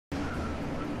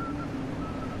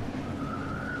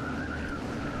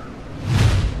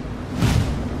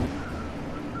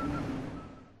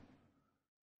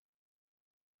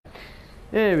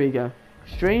Here we go.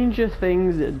 Stranger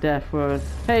Things at Deathrun.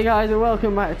 Hey guys, and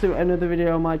welcome back to another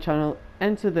video on my channel.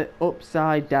 Enter the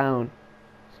Upside Down.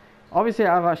 Obviously,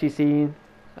 I've actually seen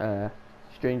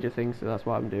Stranger Things, so that's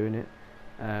why I'm doing it.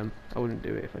 I wouldn't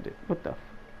do it if I did. What the?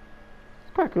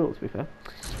 It's quite cool, to be fair.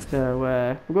 So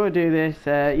we're going to do this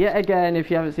yet again.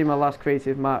 If you haven't seen my last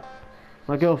creative map,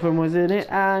 my girlfriend was in it,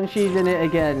 and she's in it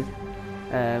again.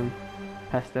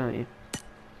 Pest, aren't you?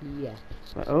 Yeah.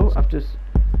 But, oh, I've just.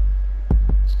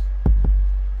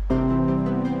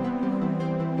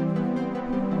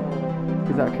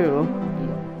 Is that cool?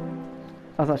 Yeah.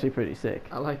 That's actually pretty sick.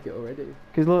 I like it already.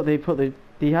 Because look,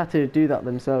 they had to do that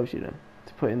themselves, you know,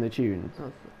 to put in the tunes.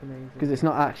 That's amazing. Because it's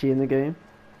not actually in the game.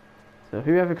 So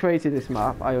whoever created this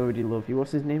map, I already love you.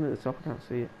 What's his name at the top? I can't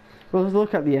see it. Well, let's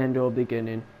look at the end or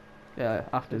beginning.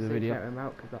 After the video. Shout him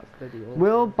out because that's bloody awesome.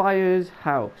 Will Byers'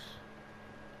 house.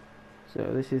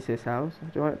 So this is his house.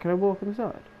 Can I walk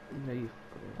inside? No, you.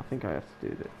 I think I have to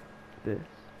do this.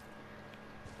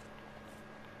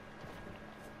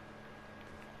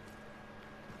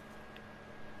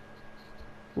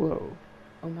 Whoa.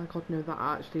 Oh my god, no, that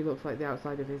actually looks like the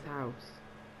outside of his house.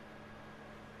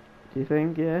 Do you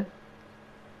think? Yeah.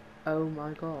 Oh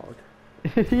my god.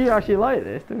 You actually like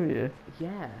this, don't you?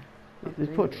 Yeah.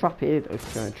 Just put a trap here though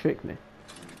to try and trick me.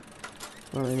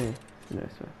 What do I mean? No,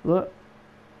 sir. Look.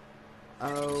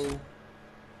 Oh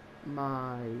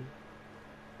my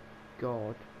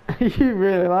god. You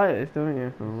really like this, don't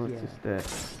you? Oh, let's Yeah.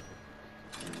 just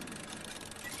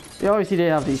you obviously did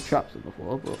have these traps on the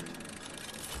floor, but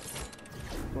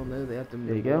Well, no, they had them.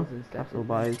 there you go. Castle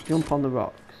Byers. Jump on the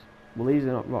rocks. Well, these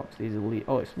are not rocks. These are leaves.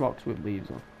 Oh, it's rocks with leaves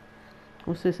on.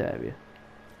 What's this area?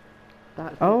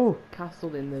 That's Oh, a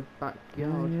castle in the oh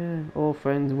backyard. yeah. All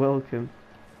friends welcome.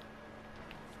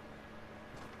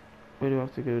 Where do I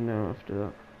have to go now after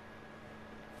that?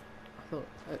 I thought.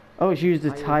 Oh, it's used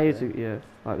the Tire tire to, yeah,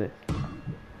 like this. There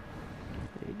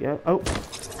you go. Oh,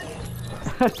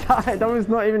 that was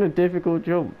not even a difficult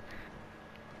jump.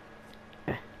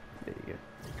 There you go.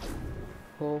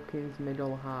 Hawkins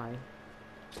Middle High.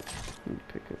 Let me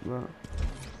pick up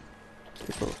that.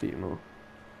 Pick up a few more.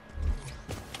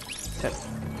 Yep.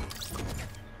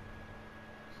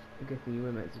 I'm guessing you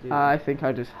were meant to do I that. think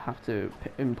I just have to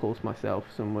impulse myself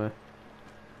somewhere.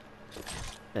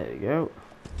 There you go.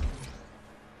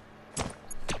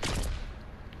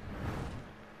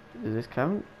 Does this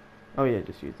count? Oh yeah,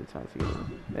 just use the tire to get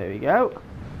it. There we go.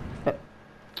 Yep.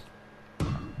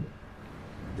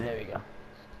 There we go.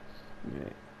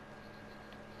 Right.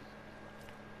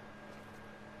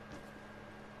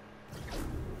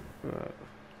 Right.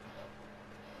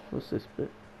 What's this bit?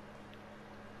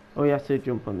 Oh, you have to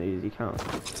jump on these. You can't.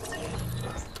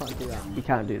 Can't do that. You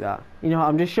can't do that. You know,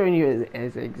 I'm just showing you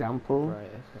as an example. Right.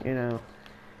 Okay. You know,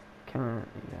 can't.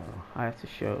 You know, I have to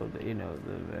show that. You know,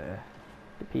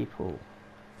 the people.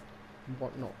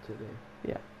 What not to do.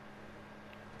 Yeah.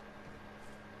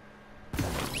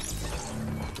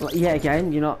 Well, yeah.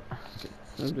 Again, you're not.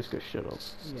 I'm just gonna shut up.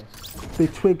 Yes. The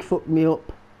twig fucked me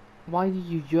up. Why did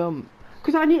you jump?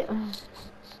 Cause I need.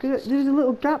 Cause there's a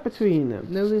little gap between them.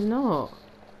 No, there's not.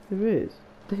 There is.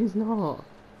 There's not.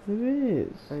 There is.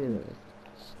 Oh yeah, there is.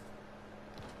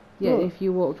 Yeah, Look. if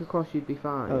you walked across, you'd be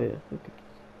fine. Oh yeah. Okay.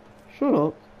 Shut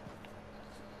up.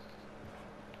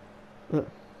 Look.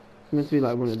 It's meant to be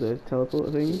like one of the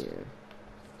teleport things. Yeah.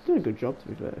 Doing a good job, to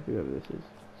be fair, whoever this is.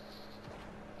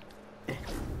 There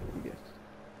you go.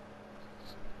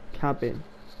 Cabin.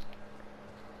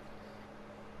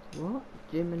 What?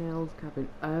 Jim and Elle's cabin.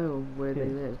 Oh, where they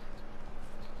Yeah. live.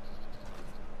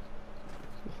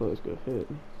 I thought it was going to hurt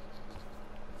me.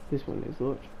 This one is,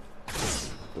 look.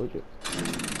 Told you.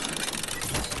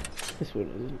 This one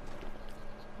isn't.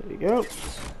 There you go.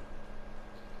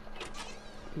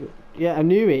 Yeah, I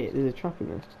knew it. There's a trap in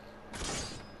there.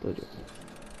 Told you.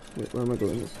 Wait, where am I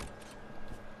going?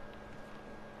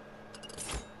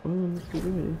 Oh, what's he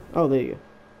doing? Oh, there you go.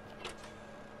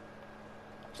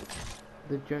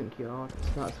 The junkyard.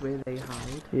 That's where they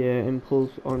hide. Yeah,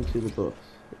 impulse onto the bus.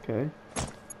 Okay.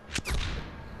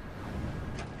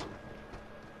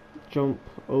 Jump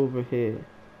over here.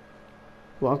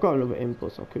 Well, I've got another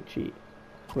impulse. I could cheat.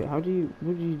 Wait, what do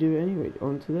you do it anyway?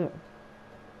 Onto there.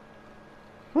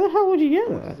 How the hell would you get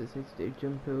What there? does it say to do?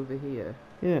 Jump over here.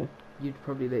 Yeah. You'd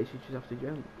probably literally just have to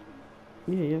jump.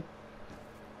 Yeah, yeah.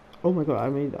 Oh my god, I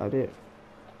made that idea.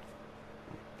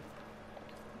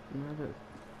 No, I don't.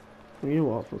 You know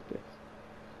what? Fuck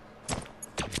this.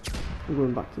 I'm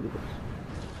going back to the bus.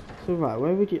 So right,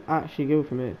 where would you actually go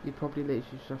from here? You'd probably literally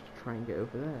just have to try and get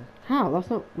over there. How? That's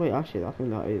not. Wait, actually, I think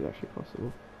that is actually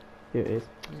possible. Here it is.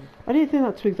 Yeah. I didn't think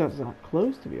that twig was that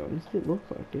close, to be honest. It looked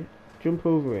like it. jump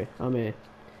over here. I'm here.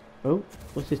 Oh,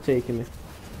 what's this taking me?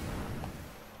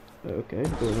 Okay,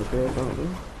 going up here apparently.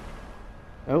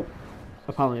 Oh,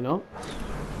 apparently not.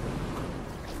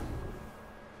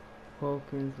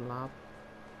 Hawkins lab.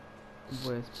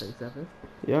 Worst place ever.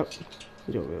 Yep.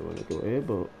 I don't really want to go here,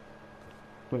 but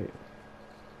wait.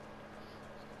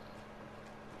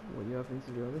 What are you having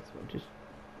to do on this one? Just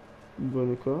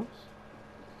run across.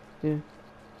 Yeah.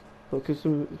 Look, because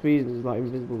some reasons there's like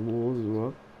invisible walls as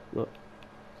well. Look.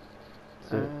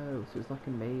 So, Oh, so it's like a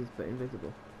maze but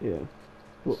invisible. yeah.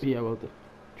 Well, yeah, well, the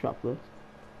trap there.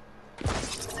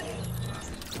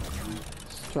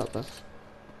 Trap there.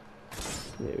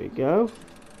 There we go.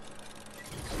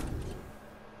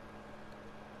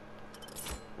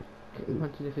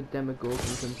 Imagine if a Demogorgon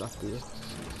comes after you.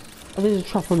 Oh, there's a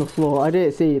trap on the floor. I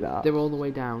didn't see that. They're all the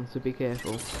way down, so be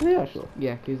careful. Yeah, sure.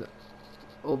 Yeah, because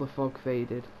all the fog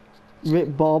faded.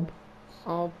 Rip Bob.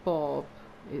 Oh, Bob.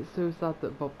 It's so sad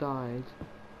that Bob died.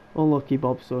 Unlucky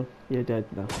Bob, son. You're dead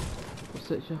now. It was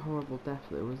such a horrible death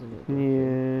though, wasn't it?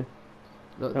 Yeah.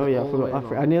 Look, Oh they're yeah, I all the way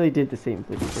forgot. I along. nearly did the same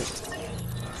bloody bit.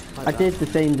 Like I that. did the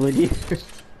same bloody.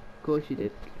 Of course you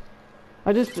did.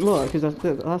 I just look because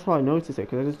that's how I noticed it.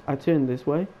 Because I turned this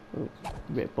way. Oh,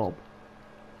 Rip Bob.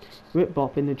 Rip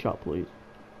Bob in the chat, please.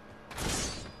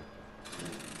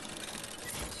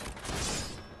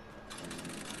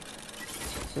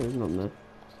 There's none there.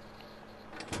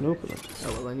 Can open it.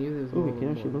 Oh well, I knew there was Oh, more we can than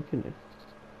actually one. look in it.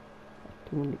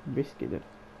 Don't want to risk it.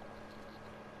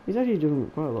 He's actually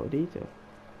done quite a lot of detail.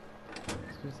 I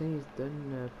was gonna say he's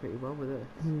done pretty well with it.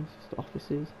 It's just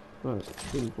offices.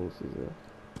 Right, impulses there.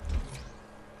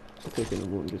 I'll take another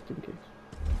one just in case.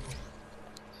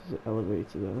 This is an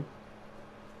elevator there.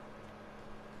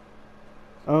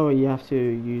 Oh, you have to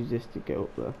use this to get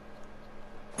up there.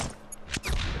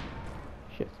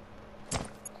 Shit.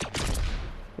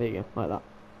 There you go, like that.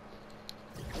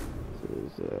 So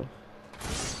there's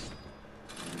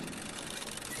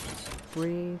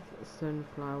Breathe,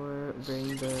 sunflower,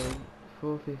 rainbow,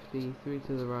 450, 3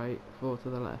 to the right, 4 to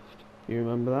the left. you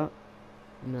remember that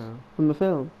No. from the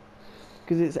film?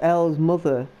 Because it's Elle's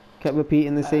mother kept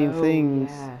repeating the same Oh, things.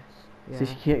 Yeah. Yeah. So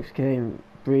she keeps getting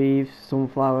breathe,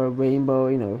 sunflower, rainbow,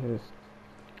 you know.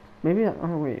 Maybe that,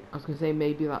 oh wait, I was gonna say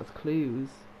maybe that's clues.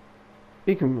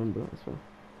 you can remember that as well.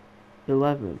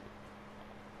 11.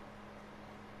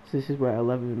 So this is where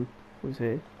 11 was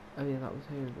here. Oh yeah, that was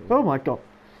her. Oh my god.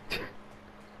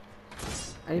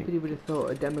 Anybody would have thought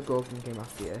a Demogorgon came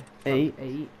after you. That's 8.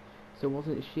 8. So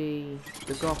wasn't she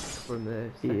the goth from the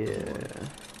second Yeah. one?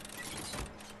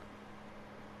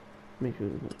 Make sure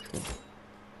there's no trouble.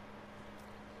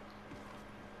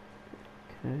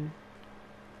 Okay.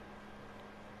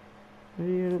 Where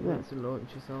are you going up You there? have to launch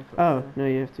yourself up Oh, there, no,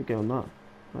 you have to go on that.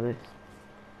 Like this.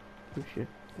 Push you.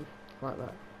 like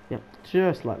that. Yeah,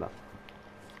 just like that.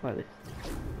 Like this.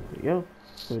 There you go.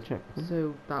 Go check.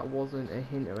 So that wasn't a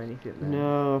hint or anything then?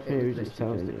 No, I think it it was was just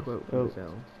literally telling just a you. quote from Oh, the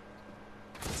film.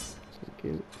 thank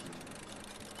you.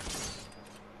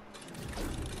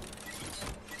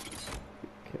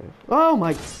 Okay. Oh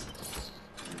my!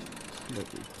 Bloody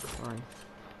Christ.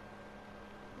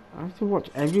 I have to watch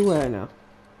everywhere now.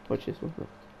 Watch this one.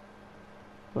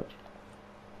 Watch.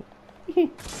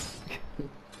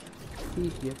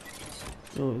 Easier.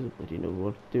 Oh, there's a bloody another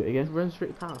one. Do it again. Run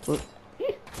straight past. What?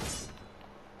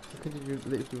 Because you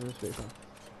literally run straight past.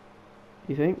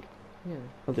 You think? Yeah.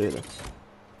 I'll do it then.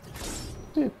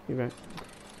 Yeah, you're right.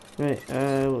 Right,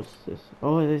 what's this?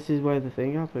 Oh, this is where the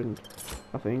thing happened.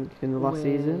 I think, in the last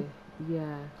season.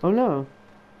 Yeah. Oh no!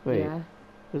 Wait, Yeah.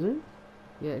 was it?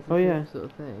 Yeah, it's Oh, the yeah. same sort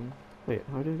of thing. Wait,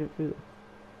 how do I get through that?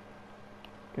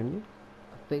 Can you?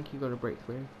 I think you got to break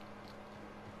through.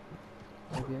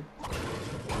 Have you?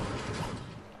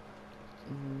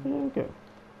 Where do I go?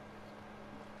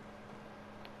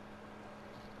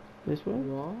 This way?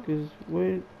 What? Because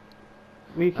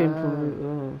we came from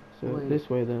there, so wait. this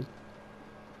way then.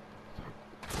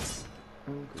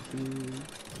 I'm confused.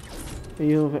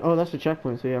 Oh, that's the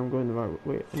checkpoint, so yeah, I'm going the right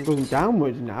way. I'm going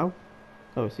downwards now.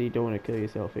 Oh, so you don't want to kill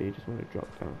yourself here, you just want to drop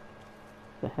down.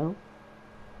 The hell?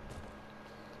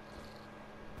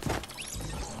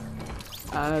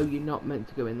 Oh, you're not meant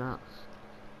to go in that.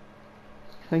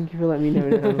 Thank you for letting me know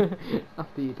now.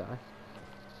 After you die.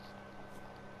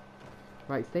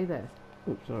 Right, stay there.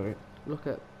 Oops, sorry. Look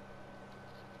up.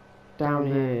 Down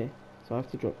there. here. So I have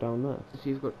to drop down there. So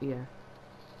you've got, yeah.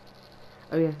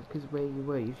 Oh yeah, because where you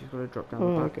were, you've just got to drop down the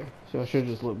Oh, back. okay. So I should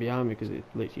just look behind me because it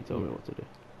literally told me what to do.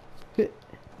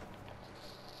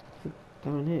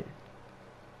 Down here.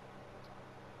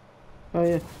 Oh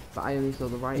yeah. But I only saw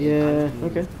the right Yeah, and you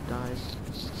okay. died.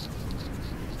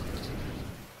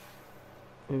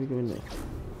 Where are we going next?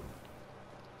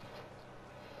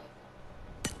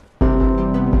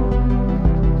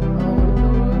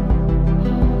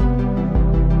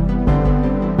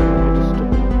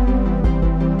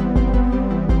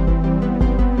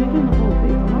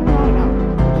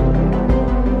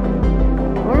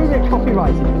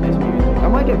 Copyrighted for this music. I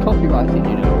might get copyrighted, you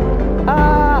know.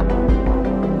 Ah!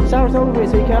 Sounds over it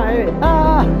so you can't hear it.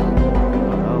 Ah!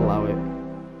 I'll allow it.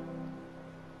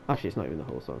 Actually, it's not even the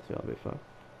whole song, so that'll be fine.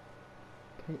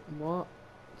 Okay, what?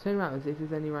 Turn around and see if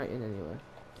there's any writing anywhere.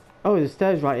 Oh, there's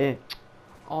stairs right here.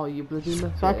 Oh, you bloody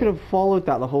missed So I could have followed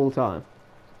that the whole time.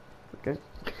 Okay.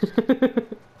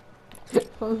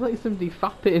 Sounds like somebody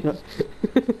fapping. No.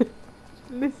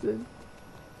 Listen.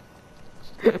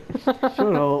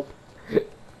 Shut up.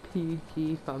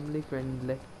 PG family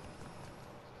friendly.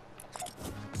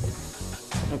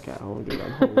 Okay, I won't do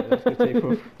that whole way. That's gonna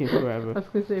take forever. I was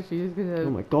gonna say if he was gonna. Oh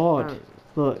my god.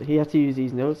 Look, he had to use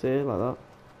these notes here like that.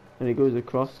 And it goes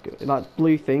across, that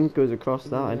blue thing goes across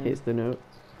that and hits the note.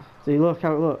 See, look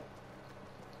how it looks.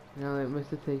 No, it must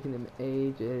have taken him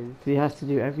ages. He has to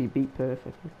do every beat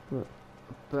perfectly. Look.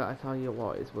 But I tell you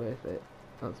what, it's worth it.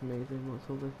 That's amazing. What's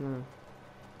all this now?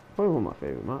 Probably one of my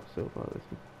favourite maps so far, this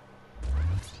one.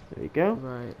 There you go.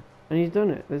 Right. And he's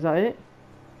done it. Is that it?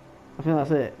 I think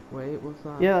that's it. Wait, what's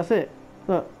that? Yeah, that's it.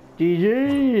 Look.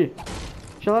 GG!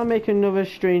 Shall I make another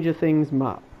Stranger Things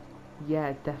map?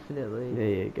 Yeah, definitely. There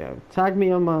you go. Tag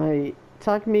me on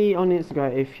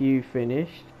Instagram if you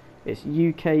finished. It's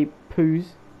UK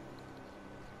Poos.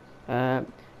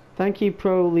 Thank you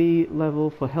Pro Lee Level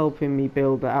for helping me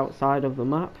build the outside of the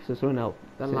map. So someone else.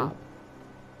 The lab.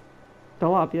 The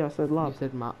lab, yeah, I said lab. You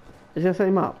said map. Did I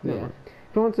say map? Yeah. No.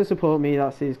 If you want to support me,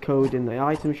 that's his code in the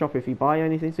item shop if you buy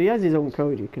anything. So he has his own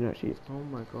code you can actually. Oh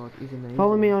my god, he's amazing.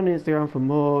 Follow me on Instagram for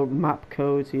more map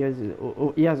codes. He has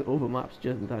other maps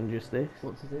than just this.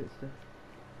 What's his Insta?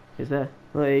 Is there?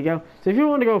 Well, there you go. So if you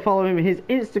want to go follow him, his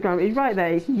Instagram is right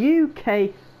there. It's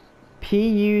UKPUZE.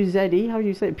 How do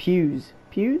you say it? Pews.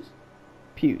 Pews?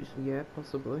 Pews. Yeah,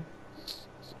 possibly.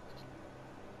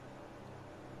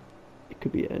 It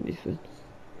could be anything.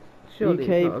 Surely UK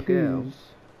it's not a girl. Pews.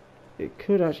 It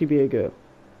could actually be a girl.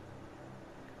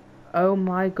 Oh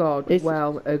my god,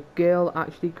 well, a girl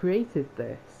actually created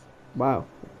this. Wow.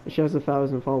 She has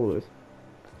 1,000 followers.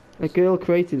 A girl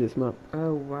created this map.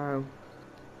 Oh wow.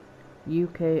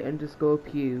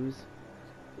 UK_Pews.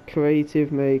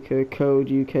 Creative maker, code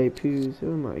UK Pews.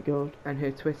 Oh my god. And her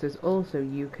Twitter's also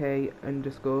UK_Pews.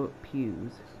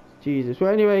 Jesus.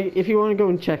 Well, anyway, if you want to go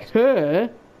and check her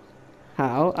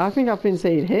out, I think I've been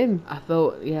saying him. I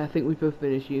think we've both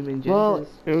been assuming genders.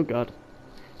 Well, oh god.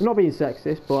 I'm not being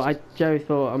sexist, but Jerry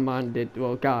thought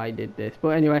a guy did this. But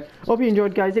anyway, hope you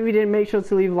enjoyed, guys. If you did, make sure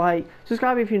to leave a like,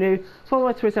 subscribe if you're new, follow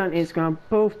my Twitter and Instagram,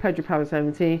 both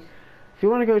PedroPower17. If you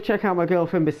want to go check out my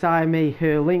girlfriend beside me,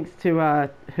 her links to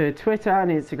her Twitter and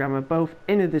Instagram are both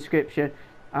in the description.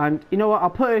 And you know what,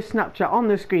 I'll put her Snapchat on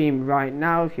the screen right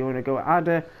now if you want to go add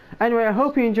her. Anyway, I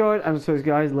hope you enjoyed, and I'll see you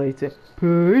guys later.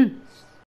 Peace!